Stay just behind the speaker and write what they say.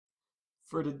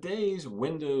For today's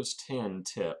Windows 10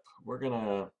 tip, we're going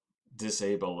to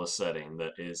disable a setting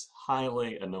that is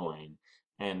highly annoying.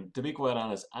 And to be quite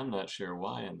honest, I'm not sure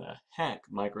why in the heck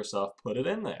Microsoft put it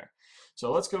in there.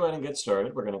 So let's go ahead and get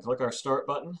started. We're going to click our Start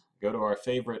button, go to our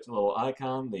favorite little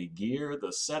icon, the gear,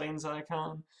 the settings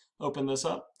icon, open this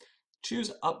up,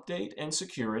 choose Update and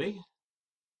Security.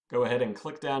 Go ahead and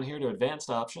click down here to Advanced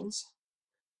Options.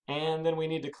 And then we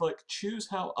need to click Choose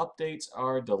How Updates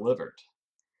Are Delivered.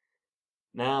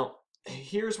 Now,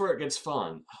 here's where it gets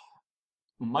fun.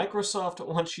 Microsoft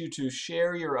wants you to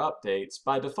share your updates.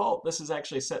 By default, this is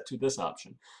actually set to this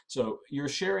option. So you're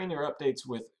sharing your updates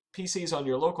with PCs on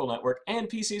your local network and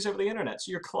PCs over the internet. So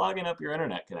you're clogging up your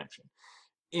internet connection.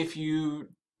 If you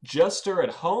just are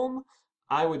at home,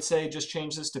 I would say just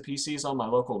change this to PCs on my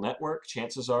local network.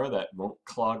 Chances are that won't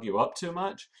clog you up too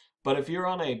much. But if you're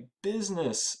on a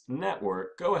business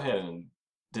network, go ahead and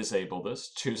disable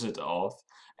this, choose it to off,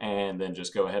 and then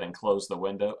just go ahead and close the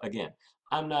window. Again,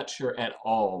 I'm not sure at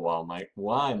all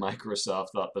why Microsoft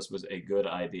thought this was a good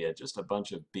idea. Just a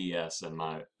bunch of BS in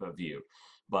my view.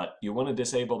 But you want to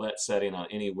disable that setting on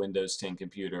any Windows 10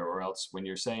 computer, or else when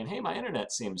you're saying, hey, my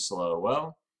internet seems slow,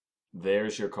 well,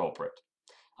 there's your culprit.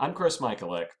 I'm Chris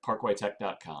Michalek,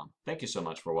 ParkwayTech.com. Thank you so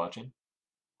much for watching.